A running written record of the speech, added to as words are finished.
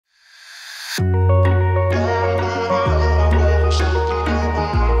Wish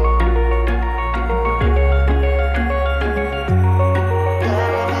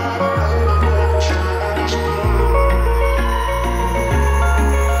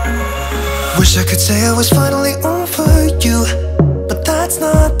I could say I was finally over you, but that's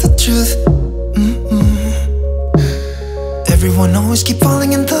not the truth. Everyone always keep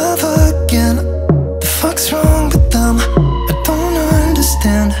falling in love again. The fuck's wrong with them? I don't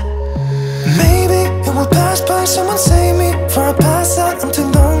understand. Maybe it will pass by, someone save me. For I pass out, I'm too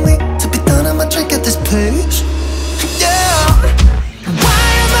lonely to be done. I'ma drink at this pace. Yeah. Why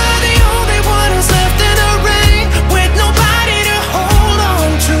am I the only one who's left in the rain with nobody to hold on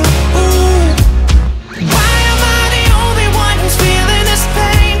to? Ooh. Why am I the only one who's feeling this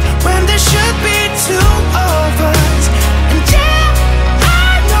pain when there should be two of us? And yeah,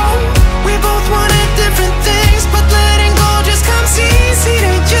 I know we both wanted different things, but letting go just comes easy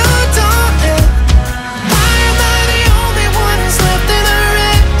to you, don't it? Why am I the only one who's left in the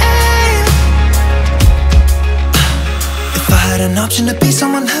rain? If I had an option to be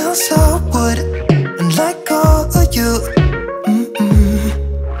someone else, I would, and let go of you.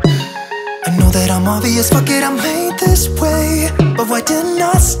 I know that I'm obvious, fuck it, I'm made this way. But why didn't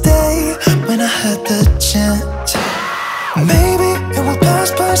I stay when I had the chance? Maybe it will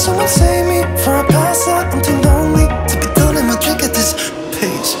pass by, someone save me. For I pass out, I'm too lonely to be done in my drink at this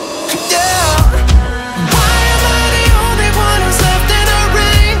pace. Yeah. Why am I the only one who's left in the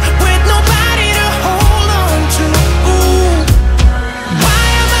rain with nobody to hold on to? Ooh. Why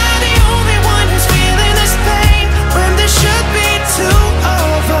am I the only one who's feeling this pain when there should be two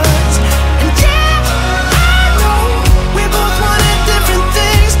of us? And yeah, I know we both wanted different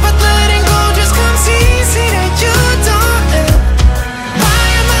things, but letting go just comes easy to you, don't it? Why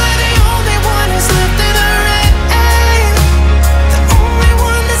am I the only one who's left in the rain? The only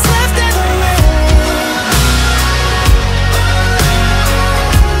one that's left in the rain.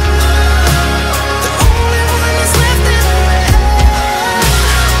 The only one that's left in the rain.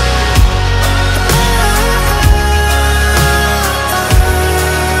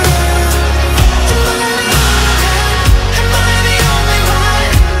 Am I the only one?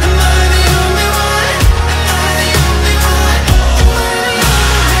 Am I the only one? Am I the only one?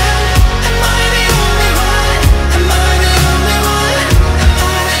 Am I the only one? Am I the only one? Am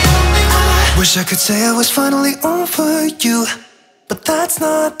I the only one? Wish I could say I was finally over you, but that's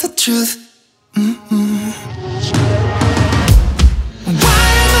not the truth.